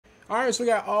Alright, so we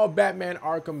got all Batman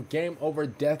Arkham game over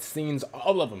death scenes,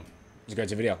 all of them. It's a great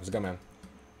video. Let's go, man.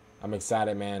 I'm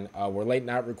excited, man. We're late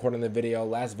night recording the video,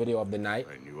 last video of the night.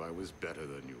 I knew I was better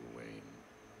than you, Wayne.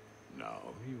 Now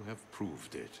you have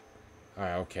proved it.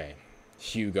 Alright, okay.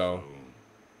 Hugo.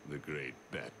 So, the great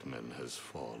Batman has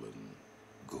fallen.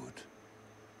 Good.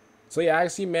 So yeah, I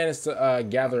actually managed to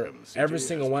gather every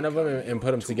single one of them and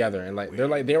put them together. And like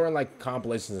they were in like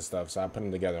compilations and stuff, so I put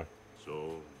them together.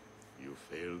 So, you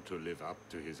failed to live up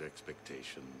to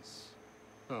expectations.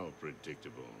 How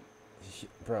predictable.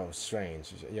 Bro,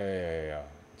 strange. Yeah.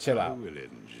 Chill out. I will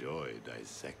enjoy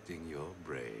dissecting your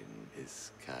brain,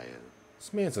 Kyle.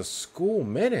 This man's a school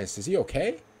menace. Is he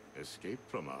okay? Escape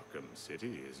from Arkham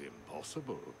City is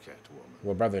impossible, Catwoman.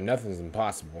 Well, brother, nothing's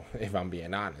impossible, if I'm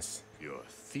being honest. Your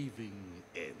thieving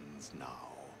ends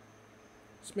now.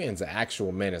 This man's an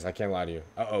actual menace. I can't lie to you.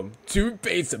 Uh-oh.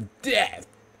 Two-Face of death.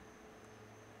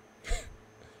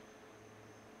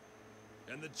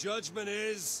 And the judgment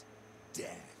is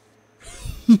death.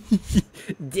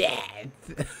 Death.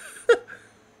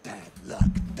 Bad luck,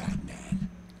 Batman.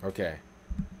 Okay.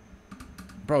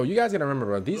 Bro, you guys gotta remember,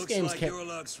 bro. These Looks games like came. your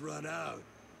luck's run out,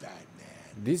 Batman.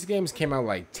 These games came out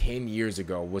like 10 years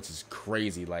ago, which is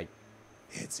crazy. Like,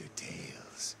 Heads or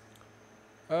tails?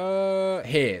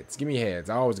 heads. Give me heads.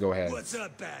 I always go heads. What's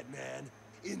up, Batman?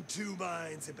 In two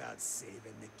minds about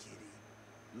saving the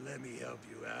kitty. Let me help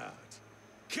you out.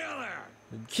 Killer!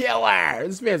 Killer!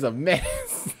 This man's a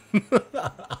menace.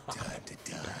 Time to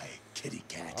die, kitty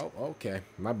cat. Oh, okay.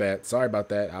 My bad. Sorry about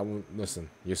that. I won't listen.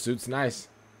 Your suit's nice.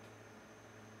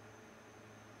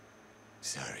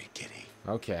 Sorry, kitty.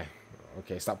 Okay.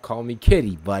 Okay, stop calling me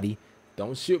kitty, buddy.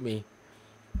 Don't shoot me.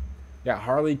 Yeah,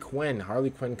 Harley Quinn.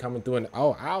 Harley Quinn coming through and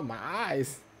oh, ow, my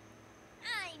eyes.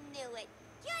 I knew it.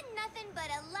 You're nothing but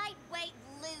a lightweight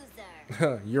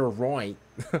loser. You're right.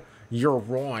 You're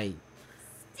right.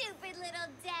 Stupid little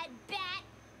dead bat.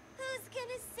 Who's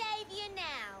gonna save you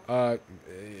now?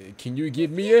 Can you give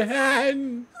me a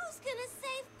hand? Who's gonna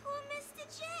save poor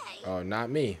Mr. J? Oh, not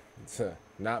me.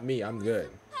 Not me. I'm good.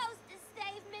 Supposed to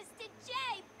save Mr. J,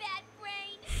 bat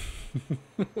brain.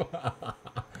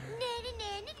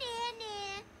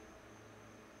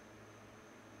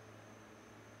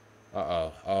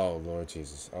 Uh-oh. Oh, Lord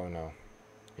Jesus. Oh, no.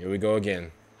 Here we go again.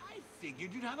 I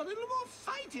figured you'd have a little more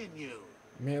fight in you.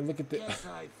 Man, look at the... Guess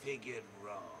I figured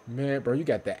wrong. Man, bro, you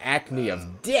got the acne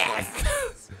of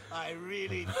death. I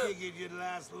really figured you'd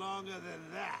last longer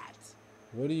than that.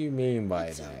 What do you mean by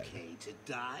It's that? okay to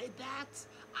die, Bat.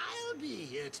 I'll be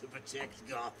here to protect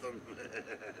Gotham.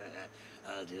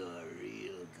 I'll do a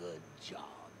real good job.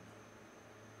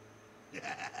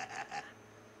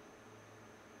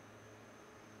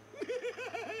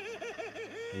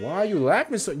 Why are you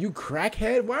laughing so... You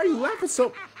crackhead? Why are you laughing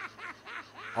so...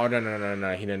 Oh,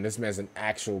 no. He didn't. This man's an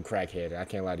actual crackhead. I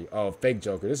can't lie to you. Oh, fake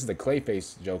Joker. This is the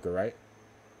Clayface Joker, right?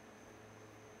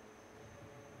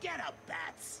 Get up,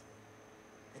 Bats.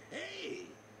 Hey,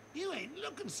 you ain't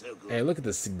looking so good. Hey, look at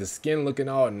the skin looking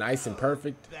all nice and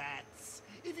perfect. Bats,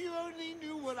 if you only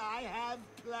knew what I have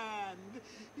planned,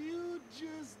 you'd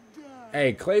just die.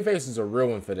 Hey, Clayface is a real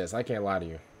one for this. I can't lie to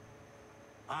you.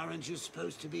 Aren't you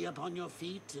supposed to be up on your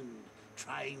feet and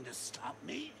trying to stop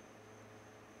me?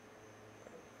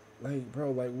 Like,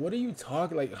 bro, like, what are you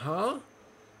talking? Like, huh?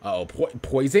 Uh-oh,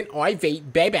 poison ivy,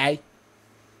 baby.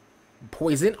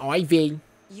 Poison ivy.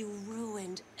 You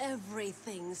ruined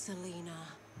everything, Selina.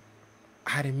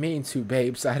 I didn't mean to,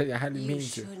 babes. I didn't mean You to.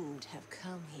 shouldn't have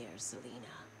come here, Selina.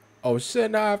 Oh,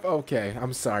 shouldn't I have? Okay,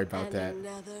 I'm sorry about And that.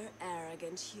 another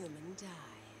arrogant human dies.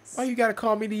 Why you gotta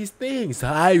call me these things?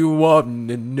 I want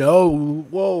to know.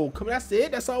 Whoa, come on, that's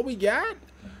it? That's all we got?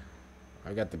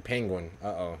 I got the penguin.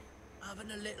 Uh-oh.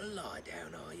 Having a little lie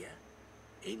down, are you?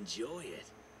 Enjoy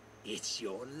it. It's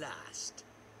your last.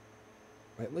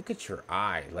 Like, look at your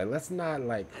eye. Like, let's not,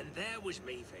 like... And there was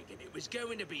me thinking it was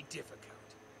going to be difficult.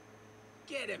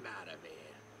 Get him out of here.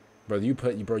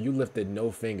 Bro, you lifted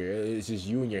no finger. It's just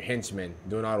you and your henchmen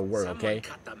doing all the work, Someone okay?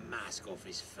 cut the mask off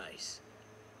his face.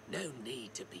 No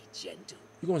need to be gentle.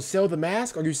 You gonna sell the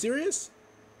mask? Are you serious?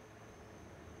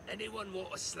 Anyone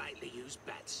want a slightly used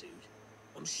bat suit?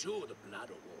 I'm sure the blood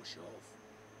will wash off.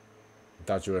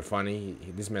 Thought you were funny.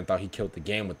 This man thought he killed the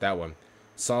game with that one.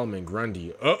 Solomon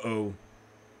Grundy. Uh-oh.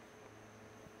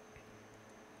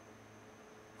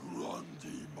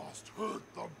 Grundy must hurt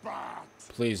the bat.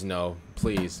 Please no.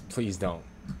 Please don't.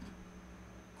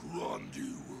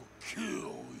 Grundy will kill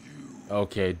you.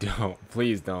 Okay, don't.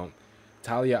 Please don't.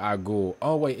 Talia al Ghul.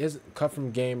 Oh, wait. Is it cut from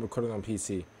game recorded on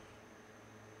PC?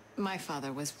 My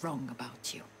father was wrong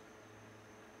about you.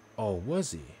 Oh,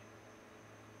 was he?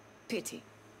 Pity.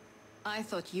 I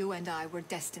thought you and I were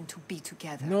destined to be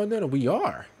together. No, we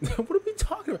are. What are we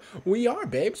talking about? We are,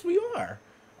 babes. We are.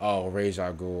 Oh, Ra's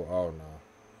al Ghul. Oh, no.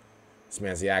 This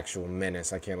man's the actual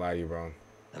menace. I can't lie to you, bro.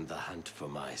 And the hunt for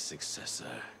my successor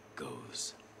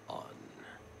goes on.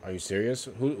 Are you serious?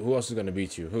 Who else is going to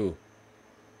beat you?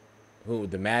 Who?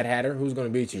 The Mad Hatter? Who's going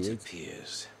to beat you? It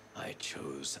appears I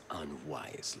chose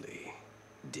unwisely.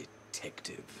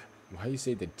 Detective. Why you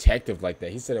say detective like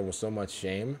that? He said it with so much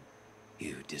shame.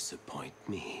 You disappoint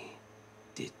me,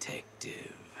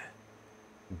 detective.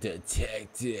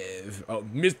 Detective. Oh,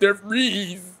 Mr.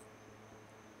 Freeze.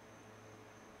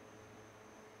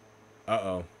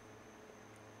 Uh-oh.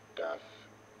 Death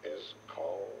is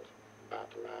cold,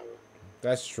 Batman.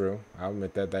 That's true. I'll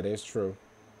admit that is true.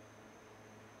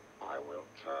 I will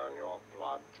turn your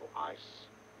blood to ice.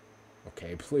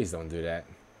 Okay, please don't do that.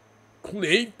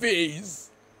 Clayface.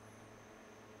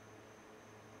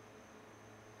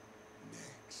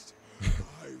 Next,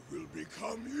 I will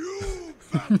become you,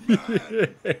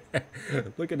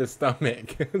 Batman. Look at his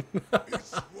stomach. It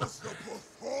was the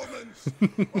performance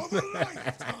of a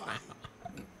lifetime.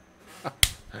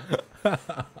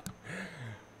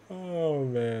 Oh,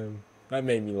 man. That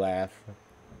made me laugh.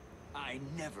 I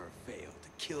never fail to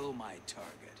kill my target.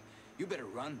 You better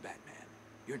run, Batman.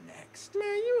 You're next. Man,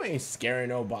 you ain't scaring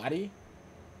nobody.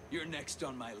 You're next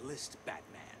on my list,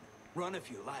 Batman. Run if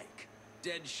you like.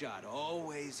 Deadshot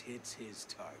always hits his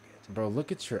target. Bro,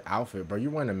 look at your outfit, bro.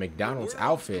 You're wearing a McDonald's The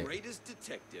world's outfit. greatest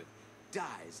detective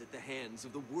dies at the hands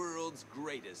of the world's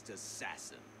greatest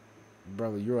assassin.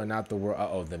 Bro, you are not the world.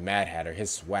 Uh-oh, the Mad Hatter.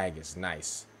 His swag is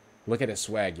nice. Look at his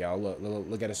swag, y'all.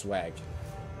 Look at his swag.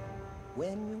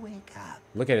 When you wake up,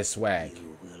 Look at his swag.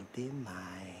 you will be mine.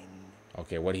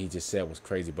 Okay, what he just said was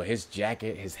crazy. But his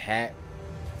jacket, his hat.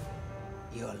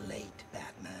 You're late,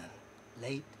 Batman.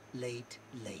 Late, late,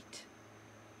 late.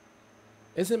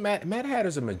 Isn't Mad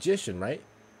Hatter's a magician, right?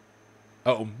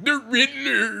 Oh, the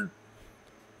Riddler.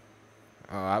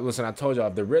 Listen, I told y'all,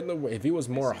 if the Riddler, if he was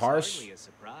more harsh. Hardly a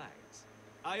surprise.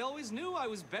 I always knew I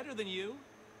was better than you.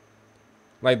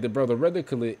 Like, the Riddler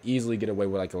could easily get away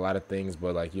with, like, a lot of things,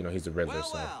 but, like, you know, he's the Riddler, Well,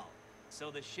 so. well. So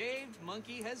the shaved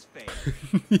monkey has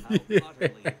failed.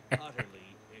 How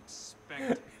utterly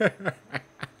expected.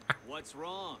 What's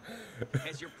wrong?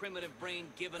 Has your primitive brain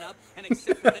given up and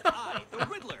accepted that I, the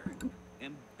Riddler,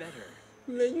 am better?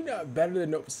 Man, you're not better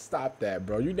than no. Stop that,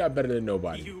 bro. You're not better than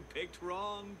nobody. You picked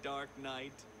wrong, Dark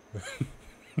Knight.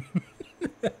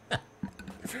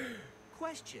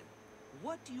 Question.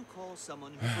 What do you call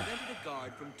someone who prevented a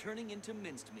guard from turning into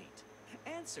minced meat?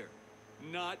 Answer.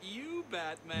 Not you,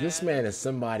 Batman. This man is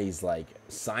somebody's, like,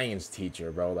 science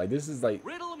teacher, bro. Like, this is like.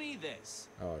 Riddle me this.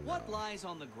 Oh, no. What lies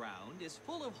on the ground is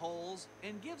full of holes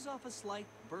and gives off a slight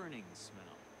burning smell?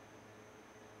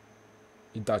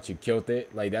 You thought you killed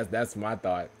it? Like, that's my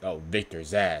thought. Oh,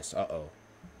 Victor's ass. Uh-oh.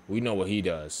 We know what he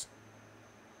does.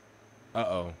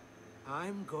 Uh-oh.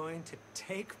 I'm going to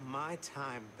take my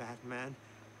time, Batman.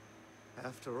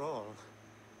 After all,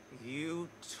 you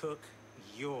took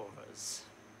yours.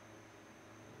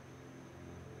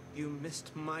 You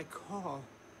missed my call.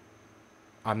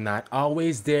 I'm not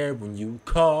always there when you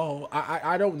call.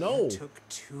 I don't know. You took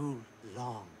too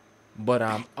long. But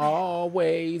I'm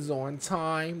always on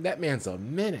time. That man's a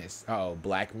menace. Uh-oh,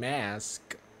 Black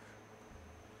Mask.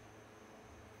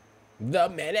 The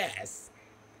menace.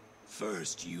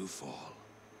 First you fall,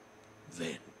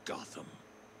 then Gotham.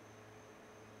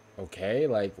 Okay,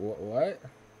 like, what?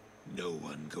 No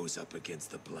one goes up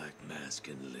against the Black Mask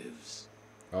and lives.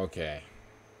 Okay.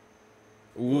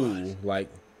 Ooh, What? like.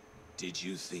 Did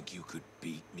you think you could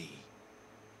beat me?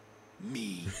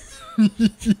 Me? Oh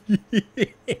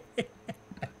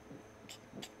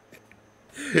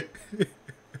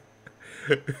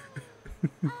no!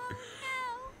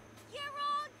 You're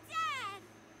all dead!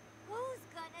 Who's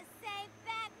gonna save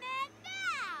Batman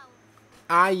now?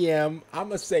 I am.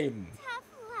 I'ma save him. Tough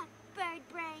luck, Bird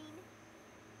Brain.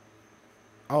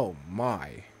 Oh, my.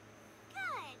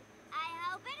 Good. I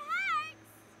hope it hurts.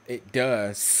 It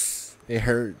does. It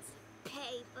hurts.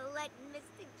 Pay for letting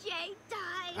Mr. J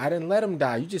die. I didn't let him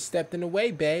die. You just stepped in the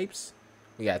way, babes.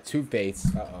 We got Two-Face.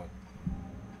 Uh-oh.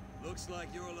 Looks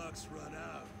like your luck's run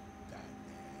out,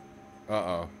 Batman.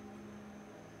 Uh-oh.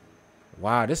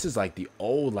 Wow, this is like the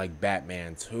old, like,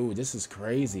 Batman, too. This is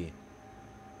crazy.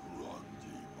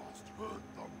 Grundy must hurt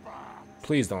the bat.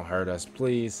 Please don't hurt us,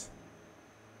 please.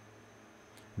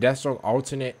 Deathstroke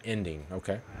alternate ending.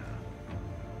 Okay.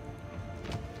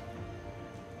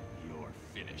 You're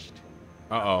finished.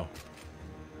 Uh-oh.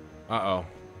 Uh-oh.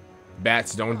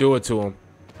 Bats, don't do it to him.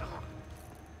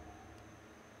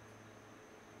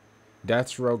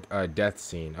 Deathstroke, death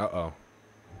scene. Uh-oh.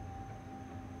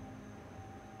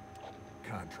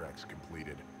 contract's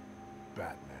completed.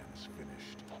 Batman is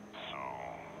finished. So,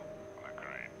 the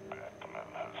great Batman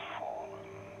has fallen.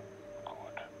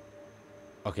 Good.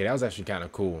 Okay, that was actually kind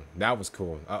of cool. That was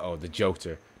cool. Uh-oh, the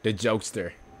jokester. The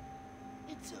jokester.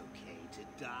 It's okay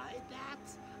to die,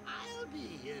 Bats. I'll be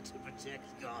here to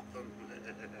protect Gotham.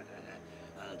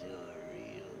 I'll do a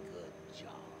real good job.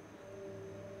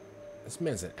 This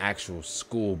man's an actual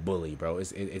school bully, bro.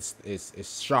 It's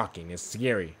shocking. It's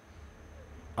scary.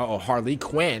 Uh-oh, Harley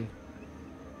Quinn.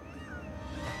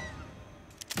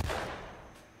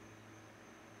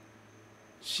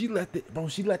 She let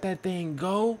that thing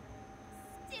go.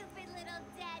 Stupid little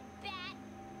dead bat.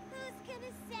 Who's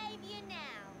gonna save you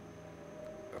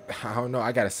now? I don't know.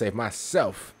 I gotta save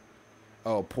myself.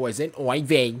 Oh, poison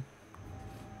ivy.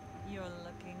 You're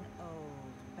looking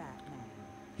old, Batman.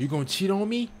 You gonna cheat on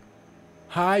me?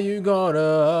 How you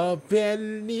gonna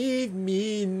believe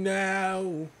me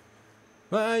now?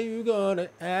 How you gonna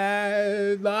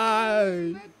act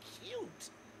like? They're cute.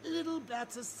 Little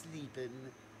Bats are sleeping.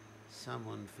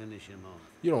 Someone finish him off.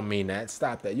 You don't mean that.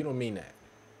 Stop that. You don't mean that.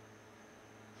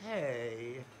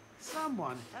 Hey,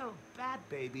 someone help Bat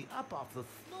Baby up off the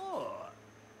floor.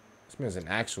 This man's an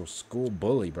actual school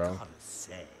bully, bro. Gotta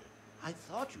say, I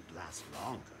thought you'd last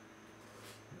longer.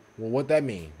 Well, what that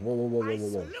mean? Whoa, whoa, whoa, whoa, I whoa,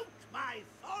 whoa. salute my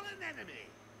fallen enemy.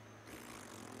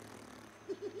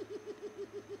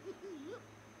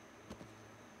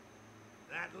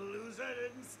 That loser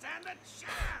didn't stand a chance.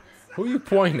 Who you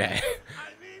pointing at? I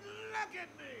mean, look at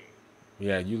me.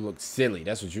 Yeah, you look silly.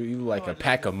 That's what you look like, a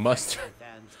pack of mustard.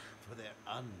 Fans for their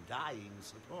undying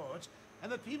support,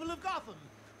 and the people of Gotham,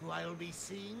 who I'll be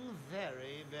seeing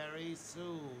very, very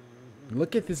soon.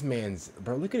 Look at this man's,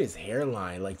 bro. Look at his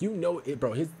hairline. Like, you know it,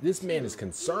 bro. This man is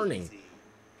concerning. Easy.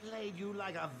 Played you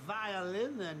like a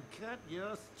violin and cut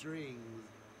your strings.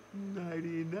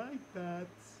 Nighty night,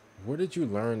 Bats. Where did you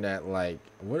learn that? Like,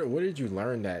 where did you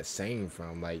learn that saying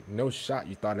from? Like, no shot.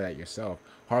 You thought of that yourself.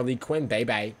 Harley Quinn,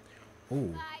 baby.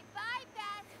 Ooh. Bye bye,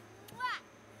 Bats. Mwah!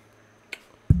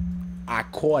 I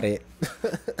caught it. Loser,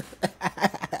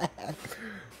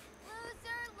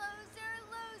 loser,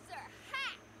 loser.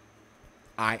 Ha!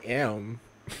 I am.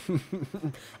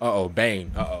 Uh-oh,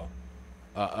 Bane. Uh-oh.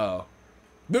 Uh-oh.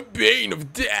 The Bane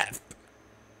of Death.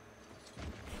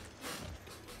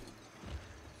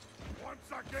 Once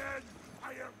again,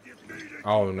 I have defeated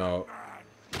Oh, no.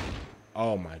 man.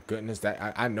 Oh, my goodness.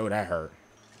 That I know that hurt.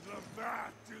 The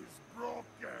bat is broken.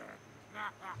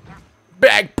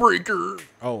 Backbreaker.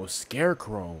 Oh,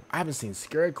 Scarecrow. I haven't seen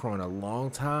Scarecrow in a long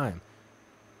time.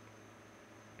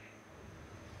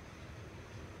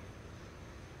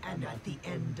 And at the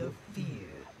end of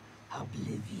fear,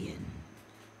 oblivion.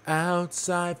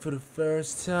 Outside for the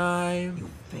first time You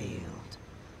failed.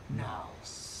 Now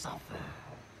suffer.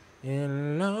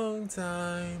 in a long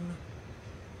time.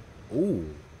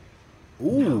 Ooh. Now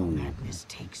Ooh. madness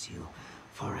takes you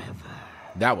forever.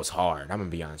 That was hard. I'm going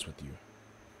to be honest with you.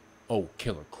 Oh,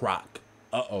 Killer Croc.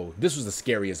 Uh-oh. This was the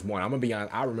scariest one. I'm going to be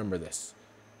honest. I remember this.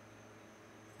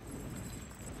 I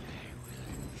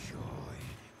will enjoy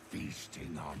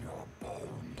feasting on your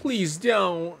bones. Please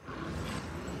don't.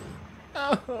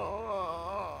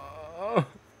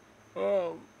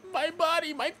 Oh, my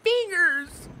body, my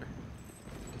fingers.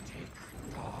 Take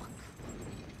Doc.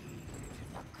 Eat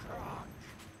the croc.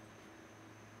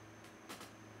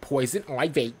 Poison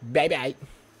ivy, baby.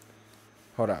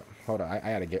 Hold up.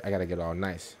 I gotta get all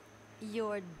nice.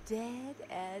 You're dead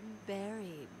and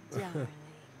buried, darling.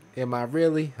 Am I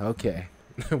really? Okay.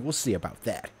 We'll see about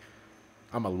that.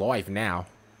 I'm alive now.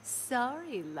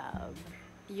 Sorry, love.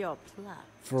 You're plucked.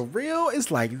 For real? It's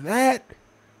like that?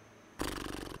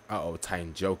 Uh-oh,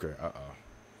 Titan Joker.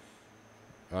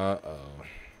 Uh-oh. Uh-oh.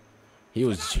 He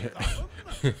was...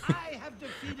 I have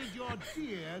defeated your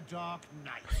dear Dark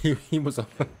Knight. he was...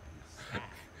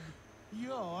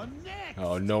 You're next.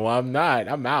 Oh, no, I'm not.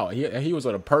 I'm out. He was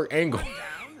on a perk angle.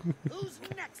 Down. Who's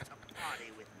next to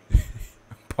party with me?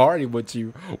 Party with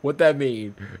you? What that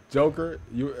mean? Joker?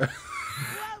 You... Who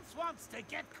else wants to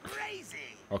get crazy?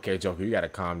 Okay, Joker, you gotta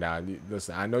calm down.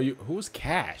 Listen, I know you... Who's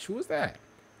Cash? Who is that?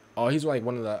 Oh, he's like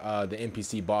one of the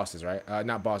NPC bosses, right?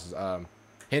 Not bosses,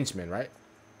 henchmen, right?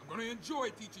 I'm gonna enjoy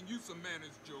teaching you some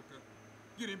manners, Joker.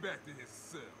 Getting back to his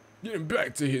cell. Getting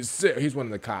back to his cell. He's one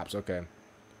of the cops, okay.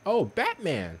 Oh,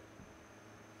 Batman.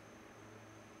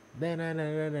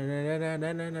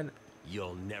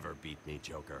 You'll never beat me,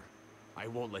 Joker. I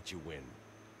won't let you win.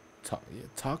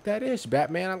 Talk that ish,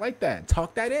 Batman. I like that.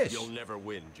 Talk that ish. You'll never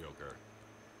win, Joker.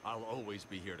 I'll always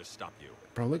be here to stop you.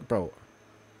 Bro, look, bro.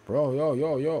 Bro,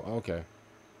 yo. Okay.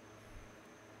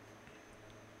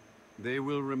 They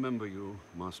will remember you,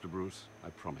 Master Bruce, I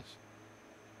promise.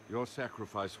 Your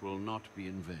sacrifice will not be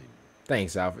in vain.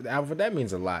 Thanks, Alfred. Alfred, that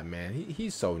means a lot, man.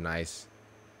 He's so nice.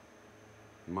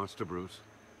 Master Bruce,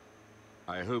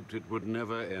 I hoped it would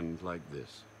never end like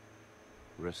this.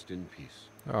 Rest in peace.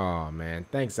 Oh, man.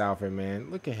 Thanks, Alfred, man.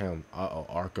 Look at him. Uh-oh,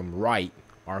 Arkham Wright.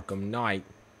 Arkham Knight.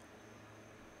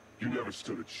 You never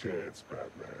stood a chance,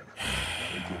 Batman.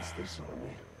 Not against this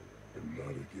army, and not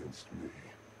against me.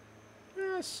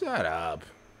 Shut up.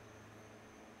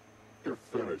 You're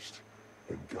finished,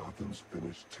 and Gotham's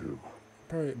finished too.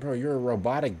 Bro, you're a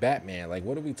robotic Batman. Like,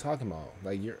 what are we talking about?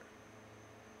 Like, you're...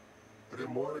 I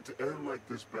didn't want it to end like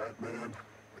this, Batman.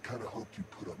 I kind of hoped you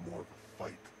put up more of a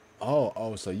fight.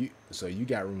 Oh, so you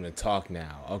got room to talk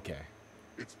now. Okay.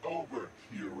 It's over,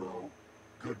 hero.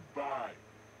 Goodbye.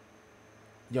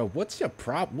 Yo, what's your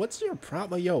problem?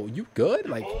 Yo, you good?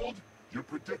 You're like old, you're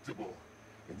predictable,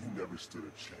 and you never stood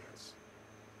a chance.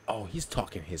 Oh, he's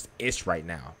talking his ish right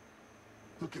now.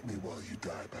 Look at me while you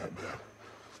die, Batman.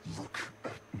 Look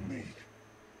at me.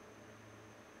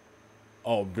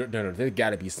 Oh, no, there's got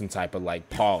to be some type of like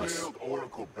pause. Failed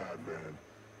Oracle, Batman,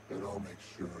 and I'll make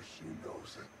sure she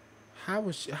knows it. How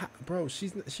is she, bro?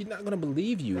 She's not gonna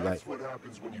believe you. That's like, what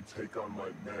happens when you take on my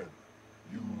men.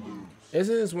 You lose.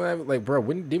 Isn't this when like, bro?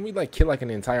 Didn't we like kill like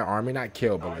an entire army? Not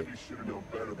kill, but like. You should have known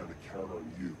better than to count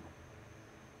on you.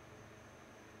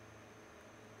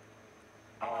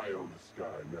 I own the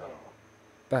sky now.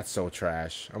 That's so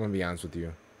trash. I'm gonna be honest with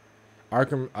you.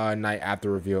 Arkham Knight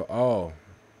after reveal. Oh,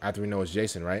 after we know it's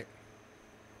Jason, right?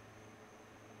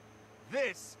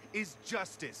 This is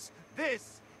justice.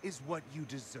 This is what you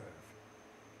deserve.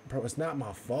 Bro, it's not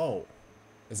my fault.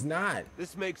 It's not.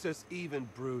 This makes us even,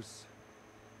 Bruce.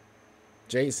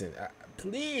 Jason,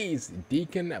 please.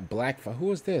 Deacon Black.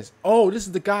 Who is this? Oh, this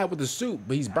is the guy with the suit,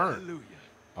 but he's burnt. Hallelujah.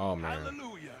 Oh, man.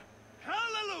 Hallelujah.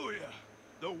 Hallelujah.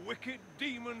 The wicked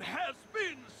demon has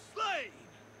been slain.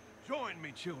 Join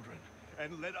me, children,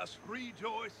 and let us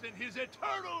rejoice in his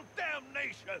eternal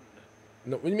damnation.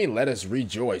 No, what do you mean, let us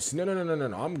rejoice? No.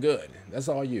 I'm good. That's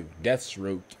all you. Death's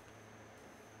root.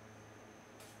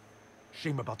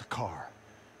 Shame about the car.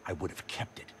 I would have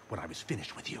kept it when I was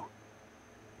finished with you.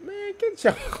 Man, get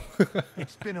your...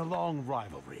 It's been a long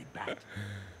rivalry, Bat.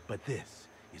 But this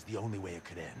is the only way it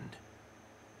could end.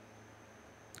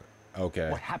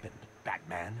 Okay. What happened,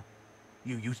 Batman?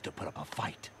 You used to put up a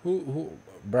fight. Who?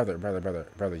 Brother.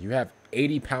 You have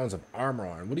 80 pounds of armor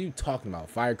on. What are you talking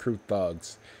about? Fire crew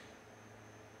thugs.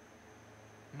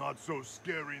 Not so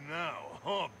scary now,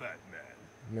 huh, Batman?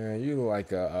 Man, you look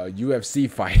like a UFC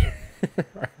fighter. I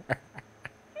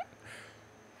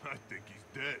think he's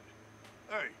dead.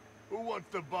 Hey, who wants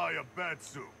to buy a bat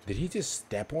suit? Did he just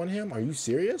step on him? Are you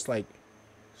serious? Like...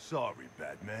 Sorry,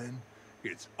 Batman.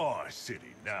 It's our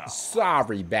city now.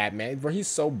 Sorry, Batman. Bro, he's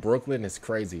so Brooklyn, it's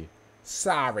crazy.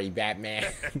 Sorry, Batman.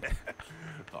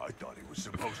 I thought he was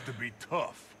supposed to be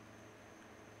tough.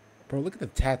 Bro, look at the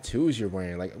tattoos you're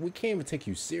wearing. Like, we can't even take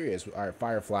you serious. All right,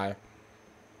 Firefly.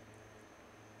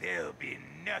 There'll be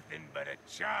nothing but a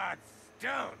charred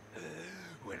stone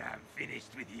when I'm finished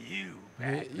with you,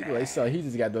 Batman. Like, so he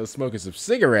just got those smoking some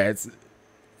cigarettes.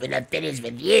 When I'm finished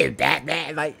with you,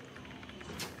 Batman. Like,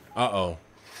 uh-oh.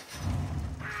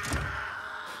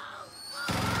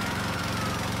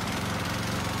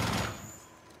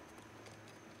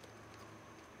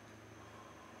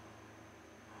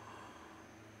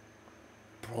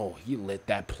 Bro, he lit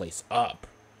that place up.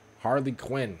 Harley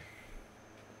Quinn.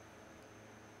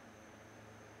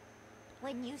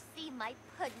 When you see my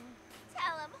pudding,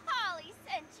 tell him Holly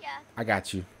sent you. I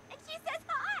got you. And she says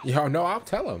hi. Yo, no, I'll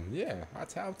tell him. Yeah, I'll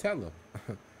tell him.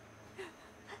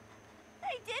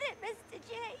 I did it, Mr.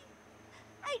 J.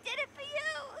 I did it for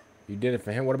you. You did it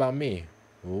for him. What about me?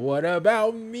 What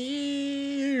about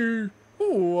me?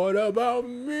 What about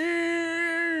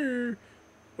me?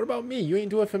 What about me? You ain't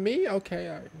do it for me? Okay.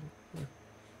 All right.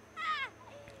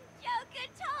 Joker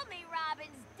told me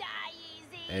Robins die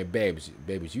easy. Hey, babes,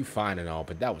 you fine and all,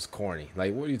 but that was corny.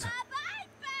 Like, what are you talking? Bye-bye,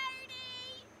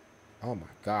 Birdie. Oh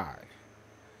my God.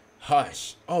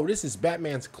 Hush. Oh, this is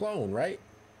Batman's clone, right?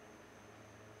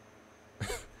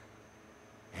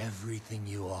 Everything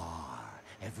you are,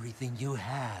 everything you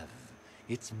have,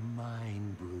 it's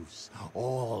mine, Bruce.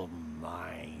 All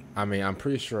mine. I mean, I'm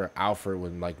pretty sure Alfred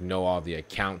would like know all the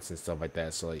accounts and stuff like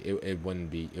that, so like, it wouldn't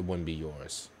be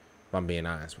yours. If I'm being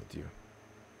honest with you.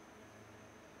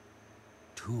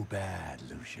 Too bad,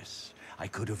 Lucius. I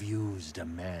could have used a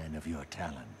man of your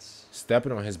talents.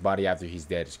 Stepping on his body after he's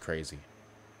dead is crazy.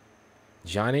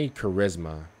 Johnny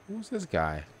Charisma. Who's this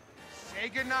guy? Say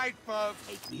goodnight, folks.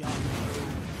 Take me on.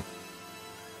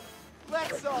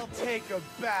 Let's all take a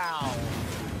bow.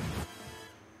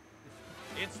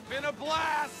 It's been a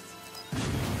blast!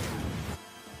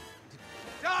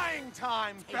 Dying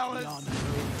time, fellas!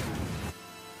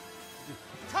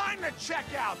 Time to check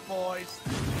out, boys!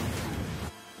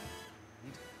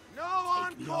 No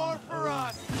encore for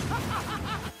us!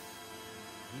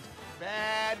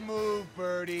 Bad move,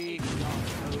 Birdie!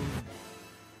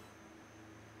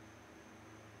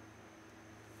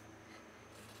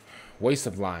 Waste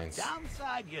of lines.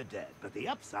 Downside, you're dead, but the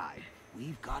upside,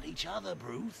 we've got each other,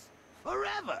 Bruce.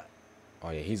 Forever. Oh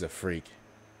yeah, he's a freak.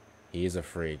 He is a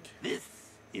freak.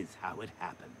 This is how it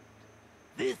happened.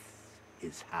 This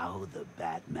is how the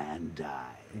Batman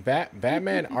died.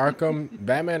 Batman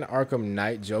Arkham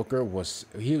Knight Joker was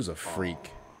a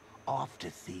freak. Off to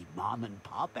see Mom and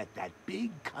Pop at that big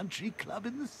country club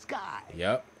in the sky.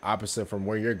 Yep, opposite from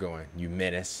where you're going, you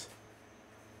menace.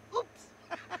 Oops,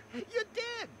 you're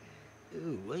dead.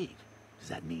 Oh, wait, does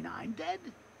that mean I'm dead?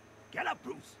 Get up,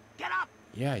 Bruce, get up.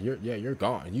 Yeah, you're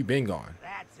gone. You've been gone.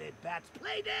 That's it, Bats.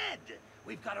 Play dead.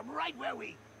 We've got him right where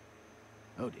we...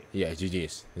 Oh, dear. Yeah,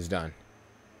 GG's. It's done.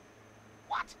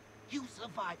 What? You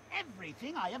survived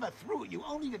everything I ever threw at you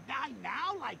only to die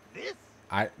now like this?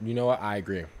 You know what? I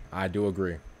agree. I do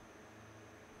agree.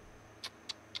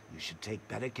 You should take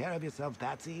better care of yourself,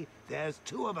 Patsy. There's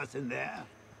 2 of us in there.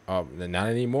 Oh, not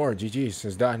anymore. GG's.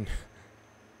 It's done.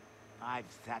 I've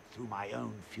sat through my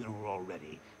own funeral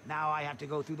already. Now I have to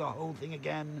go through the whole thing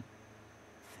again.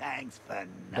 Thanks for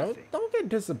nothing. Don't get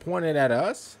disappointed at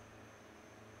us.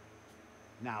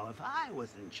 Now, if I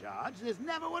was in charge, this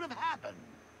never would have happened.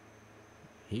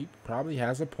 He probably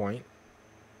has a point.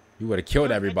 You would have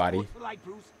killed everybody. Like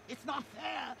Bruce, it's not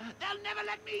fair. They'll never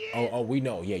let me in. Oh, we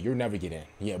know. Yeah, you'll never get in.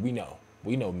 Yeah, we know.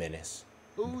 We know, Menace.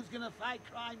 Who's gonna fight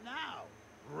crime now?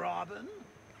 Robin?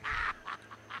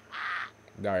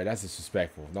 Alright, that's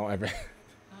disrespectful. Don't ever.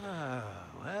 Oh,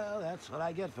 well, that's what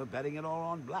I get for betting it all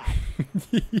on black.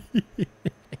 Alright,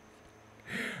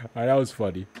 that was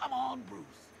funny. Come on, Bruce.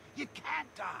 You can't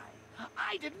die.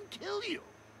 I didn't kill you.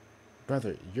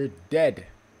 Brother, you're dead.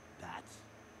 That's...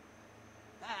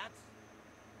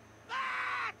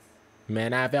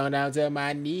 Man, I fell down to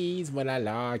my knees when I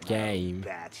law came.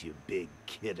 Bats, you big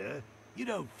kidder. You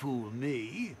don't fool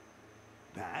me.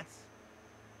 Bats?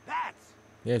 Bats!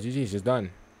 Yeah, GG's just done.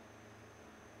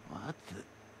 What the...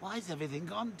 Why's everything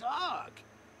gone dark?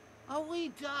 Are we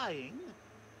dying?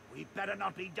 We better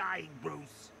not be dying,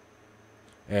 Bruce.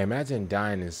 Hey, imagine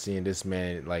dying and seeing this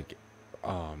man, like...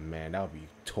 Oh, man, that would be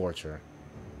torture.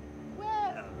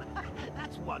 Well,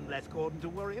 that's one less Gordon to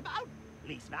worry about. At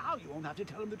least now you won't have to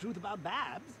tell him the truth about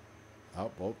Babs.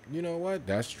 Oh, well, you know what?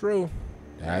 That's true.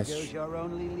 There goes your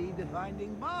only lead to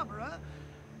finding Barbara.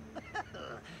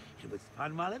 It was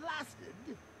fun while it lasted.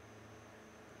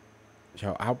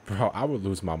 Yo, I would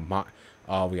lose my mind.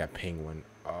 Oh, we got Penguin.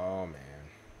 Oh, man.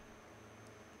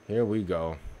 Here we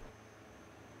go.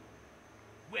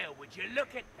 Well, would you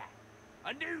look at that?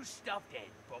 A new stuffed head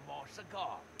for my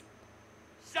cigar.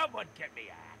 Someone get me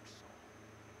a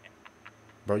hacksaw.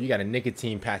 Bro, you got a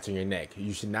nicotine patch on your neck.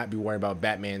 You should not be worried about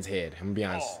Batman's head. I'm gonna be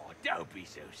honest. Oh, don't be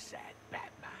so sad,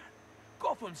 Batman.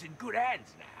 Gotham's in good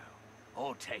hands now.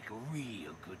 I'll take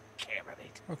real good care of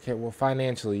it. Okay, well,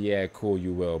 financially, yeah, cool,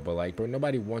 you will. But, like, bro,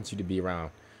 nobody wants you to be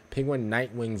around. Penguin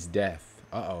Nightwing's death.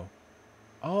 Uh-oh.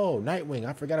 Oh, Nightwing.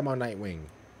 I forgot about Nightwing.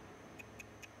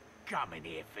 Come in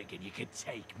here thinking you could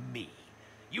take me.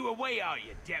 You were way out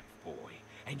your depth, boy,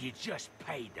 and you just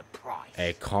paid the price.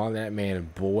 Hey, calling that man a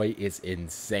boy is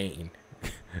insane.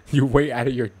 You're way out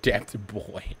of your depth,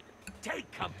 boy.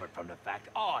 Take comfort from the fact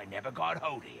I never got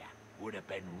hold of you. Would have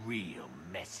been real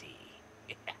messy.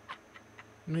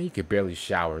 Man, you could barely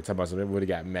shower. Talk about something that would have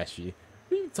got messy.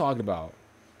 What are you talking about?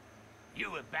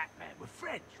 You and Batman were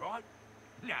friends, right?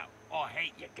 No, I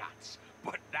hate your guts,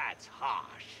 but that's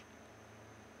harsh.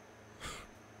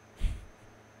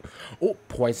 Oh,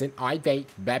 poison. I bait.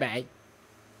 Bye-bye.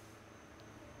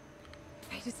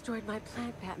 They destroyed my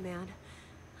plant, Batman.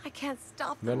 I can't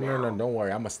stop them No, don't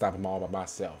worry. I'm going to stop them all by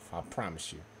myself. I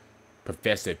promise you.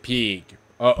 Professor Pig.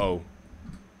 Uh-oh.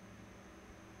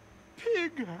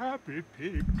 Pig happy,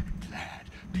 pig glad.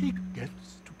 Pig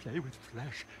gets to play with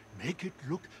flesh, make it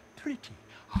look pretty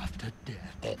after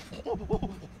death.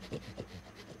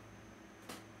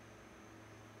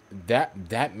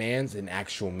 That man's an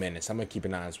actual menace. I'm gonna keep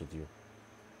it honest with you.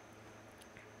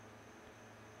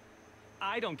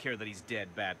 I don't care that he's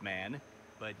dead, Batman,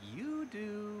 but you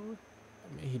do.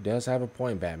 I mean, he does have a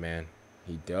point, Batman.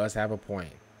 He does have a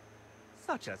point.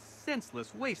 Such a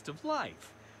senseless waste of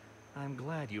life. I'm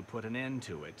glad you put an end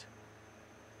to it.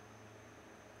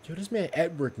 Yo, this man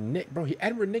Edward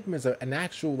Nickman is an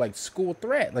actual, like, school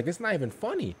threat. Like, it's not even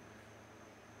funny.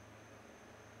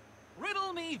 Riddle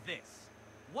Tell me this.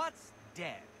 What's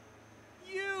dead?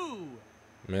 You!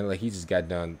 Man, like he just got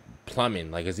done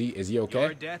plumbing. Like, is he okay?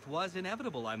 Your death was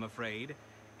inevitable, I'm afraid.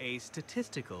 A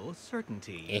statistical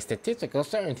certainty. A statistical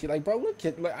certainty. Like, bro, look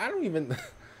at, like, I don't even,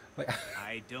 like.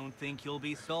 I don't think you'll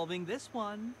be solving this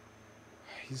one.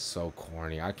 He's so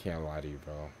corny. I can't lie to you,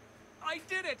 bro. I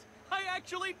did it! I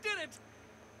actually did it!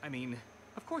 I mean,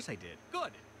 of course I did.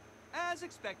 Good. As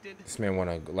expected. This man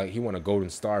he won a golden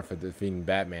star for defeating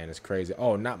Batman. It's crazy.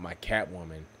 Oh, not my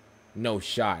Catwoman. No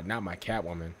shot. Not my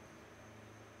Catwoman.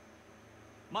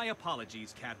 My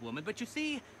apologies, Catwoman, but you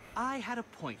see, I had a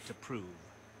point to prove.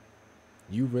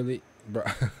 You really, bro.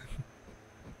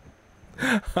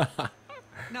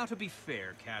 Now, to be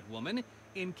fair, Catwoman,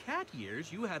 in cat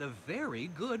years, you had a very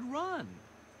good run.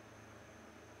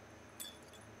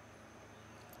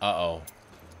 Uh-oh.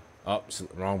 Oh,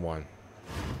 wrong one.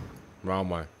 Wrong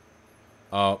one.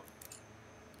 Oh.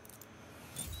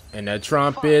 And the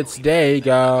trumpets, there you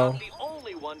go. The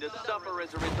only one to suffer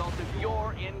as a result of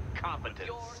your incompetence.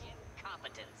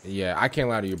 Yeah, I can't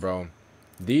lie to you, bro.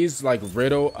 These like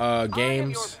riddle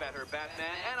games. Better, Batman,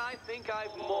 and I think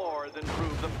I've more than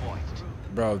proved the point.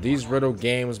 Bro, these riddle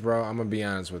games, bro, I'm gonna be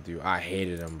honest with you. I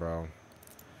hated them, bro.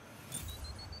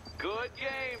 Good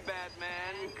game,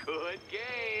 Batman. Good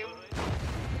game.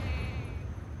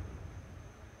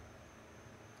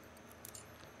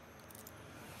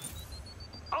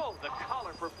 Oh, the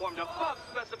collar performed above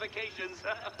specifications.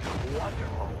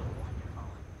 Wonderful.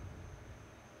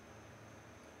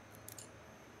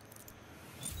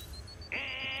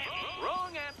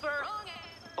 Wrong answer.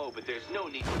 Oh, but there's no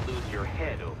need to lose your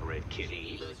head over it,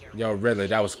 kitty. Yo, really,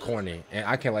 that was corny. And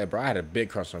I can't lie, bro. I had a big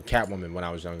crush on Catwoman when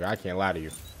I was younger. I can't lie to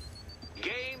you.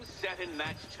 Game, set, and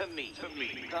match to me.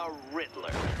 The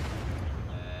Riddler.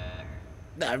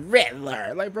 The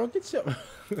Riddler. Like, bro, get your...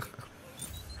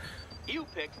 You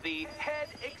picked the Head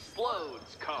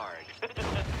Explodes card.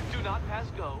 Do not pass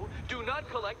go. Do not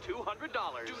collect $200.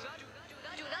 Do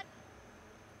not.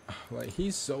 Like,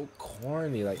 he's so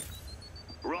corny. Like,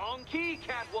 wrong key,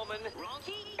 Catwoman. Wrong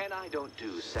key. And I don't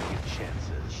do second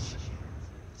chances.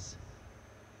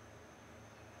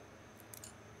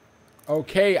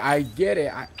 okay, I get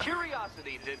it.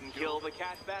 Curiosity didn't kill the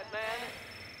cat, Batman.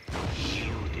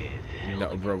 You did.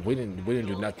 No, bro, we didn't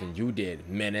do nothing. You did,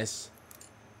 menace.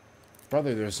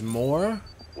 Brother, there's more?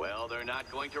 Well, they're not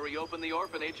going to reopen the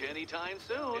orphanage anytime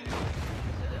soon.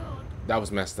 That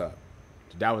was messed up.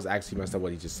 That was actually messed up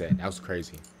what he just said. That was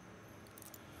crazy.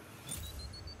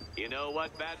 You know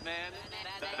what, Batman?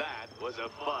 That was a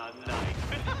fun night.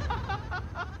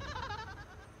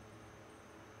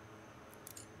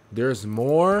 There's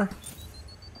more?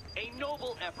 A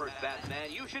noble effort,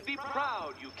 Batman. You should be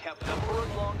proud you kept them for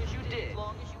as long as you did.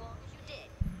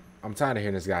 I'm tired of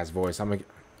hearing this guy's voice. I'm like...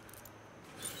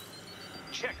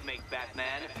 Checkmate,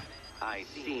 Batman. I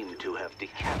seem to have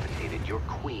decapitated your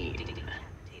queen.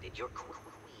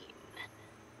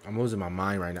 I'm losing my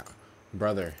mind right now.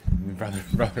 Brother.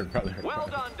 Well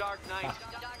done, Dark Knight.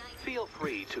 Feel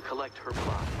free to collect her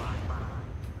plot.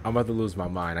 I'm about to lose my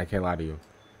mind. I can't lie to you.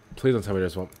 Please don't tell me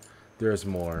there's one. There's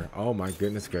more. Oh my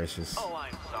goodness gracious. Oh,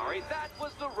 I'm sorry. That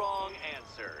was the wrong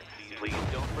answer. Please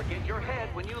don't forget your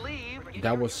head when you leave.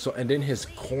 That was so, and then his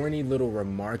corny little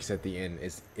remarks at the end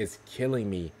is killing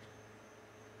me.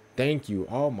 Thank you.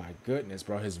 Oh my goodness,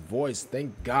 bro. His voice.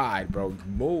 Thank God, bro.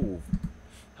 Move.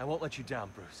 I won't let you down,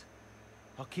 Bruce.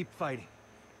 I'll keep fighting.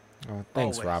 Oh,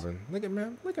 thanks, always. Robin.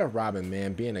 Look at Robin,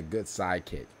 man, being a good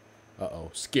sidekick.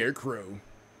 Uh-oh, Scarecrow.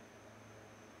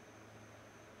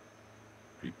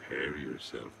 Prepare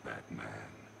yourself, Batman.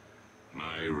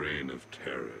 My reign of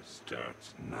terror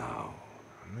starts now.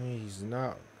 I mean, he's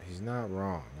not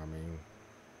wrong. I mean,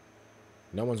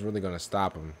 no one's really gonna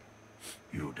stop him.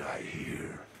 You die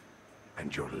here,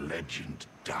 and your legend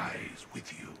dies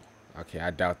with you. Okay, I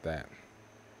doubt that.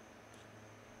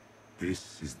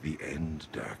 This is the end,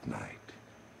 Dark Knight.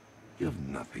 You have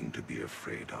nothing to be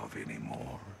afraid of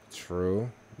anymore.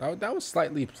 True. That was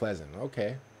slightly pleasant.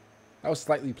 Okay. That was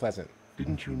slightly pleasant.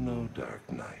 Didn't you know,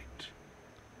 Dark Knight?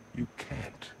 You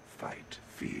can't fight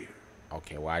fear.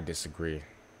 Okay, well, I disagree.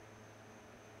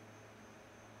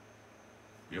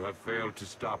 You have failed to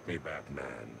stop me,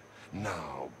 Batman.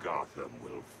 Now Gotham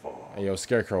will fall. Hey, yo,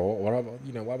 Scarecrow, what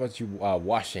about you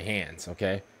wash your hands,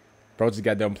 okay? Bro just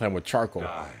got done playing with charcoal.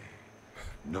 Die,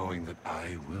 knowing that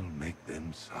I will make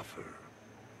them suffer.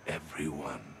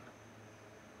 Everyone.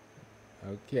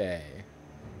 Okay.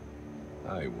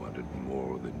 I wanted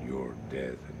more than your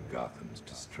death and Gotham's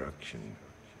destruction.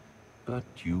 But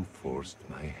you forced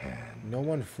my hand. No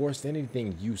one forced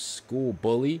anything, you school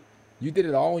bully. You did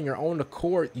it all on your own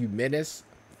accord, you menace.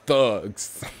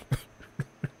 Thugs.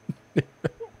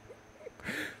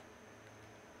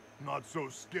 Not so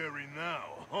scary now,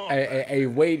 huh? Hey,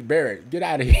 Wade Barrett, get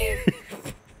out of here.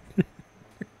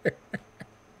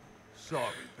 Sorry,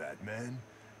 Batman.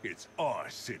 It's our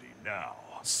city now.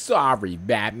 Sorry,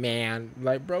 Batman.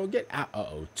 Like, bro, get out.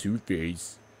 Uh-oh,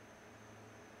 Two-Face.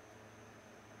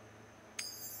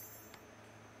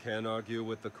 Can't argue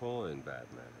with the coin,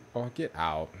 Batman. Oh, get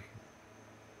out.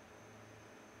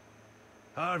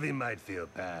 Harvey might feel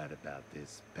bad about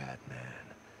this, Batman,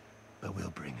 but we'll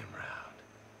bring him round.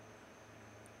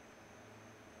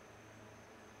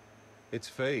 It's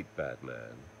fate,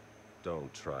 Batman.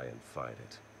 Don't try and fight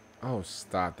it. Oh,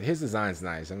 stop. His design's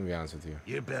nice. I'm gonna be honest with you.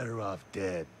 You're better off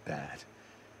dead, Bat.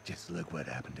 Just look what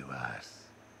happened to us.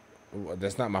 Well,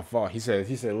 that's not my fault. He said,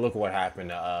 look what happened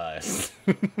to us.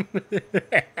 Look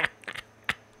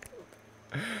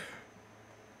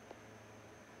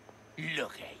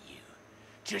at you.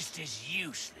 Just as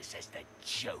useless as the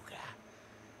Joker.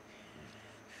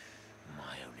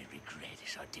 My only regret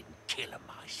is I didn't kill him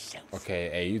myself. Okay,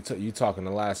 hey, you talking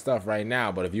a lot of stuff right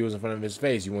now, but if you was in front of his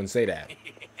face, you wouldn't say that.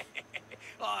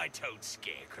 I told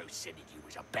Scarecrow sending you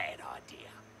was a bad idea.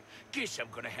 Guess I'm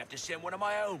gonna have to send one of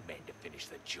my own men to finish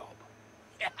the job.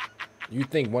 You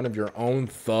think one of your own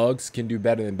thugs can do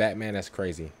better than Batman? That's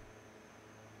crazy.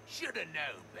 Should have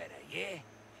known better, yeah?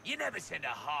 You never send a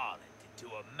harlot to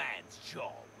do a man's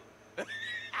job.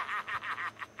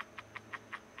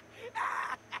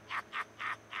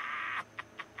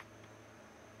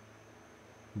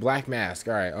 Black Mask.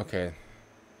 All right, okay.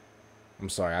 I'm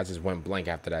sorry, I just went blank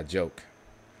after that joke.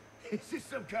 Is this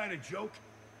some kind of joke?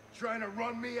 Trying to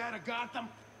run me out of Gotham?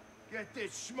 Get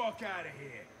this schmuck out of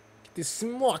here. Get this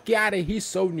schmuck out of here. He's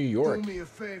so New York. Do me a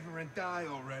favor and die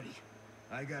already.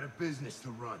 I got a business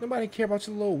to run. Nobody care about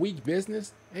your little weak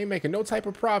business. Ain't making no type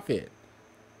of profit.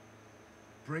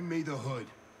 Bring me the hood.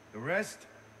 The rest,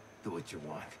 do what you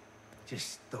want.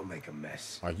 Just don't make a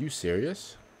mess. Are you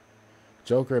serious?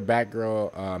 Joker,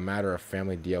 Batgirl, Matter of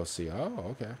Family DLC.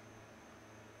 Oh, okay.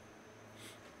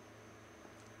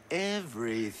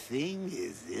 Everything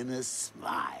is in a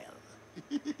smile.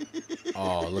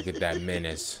 Oh, look at that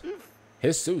menace.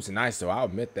 His suit's nice, though. I'll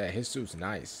admit that. His suit's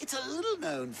nice. It's a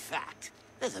little-known fact.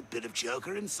 There's a bit of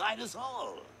Joker inside us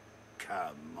all.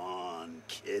 Come on,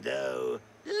 kiddo.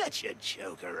 Let your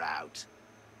Joker out.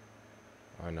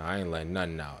 Oh, no, I ain't letting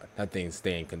nothing out. That thing's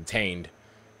staying contained.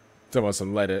 Someone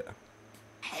some let it.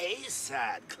 Hey,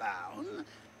 sad clown.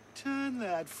 Turn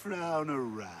that frown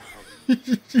around.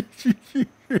 He's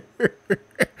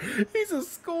a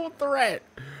school threat.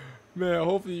 Man,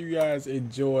 hopefully you guys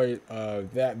enjoyed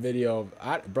that video.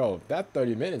 Bro, that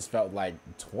 30 minutes felt like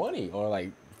 20 or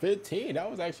like 15. That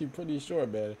was actually pretty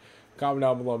short, man. Comment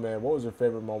down below, man. What was your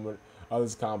favorite moment of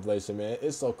this compilation, man?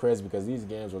 It's so crazy because these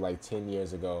games were like 10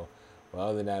 years ago. But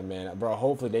other than that, man, bro,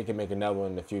 hopefully they can make another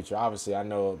one in the future. Obviously, I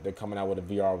know they're coming out with a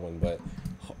VR one, but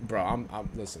bro,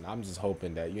 listen, I'm just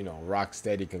hoping that, you know,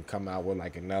 Rocksteady can come out with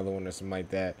like another one or something like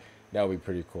that. That would be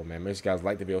pretty cool, man. Make sure you guys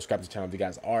like the video, subscribe to the channel if you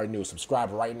guys are new.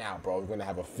 Subscribe right now, bro. We're gonna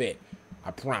have a fit.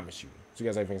 I promise you. So you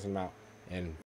guys, everything's out and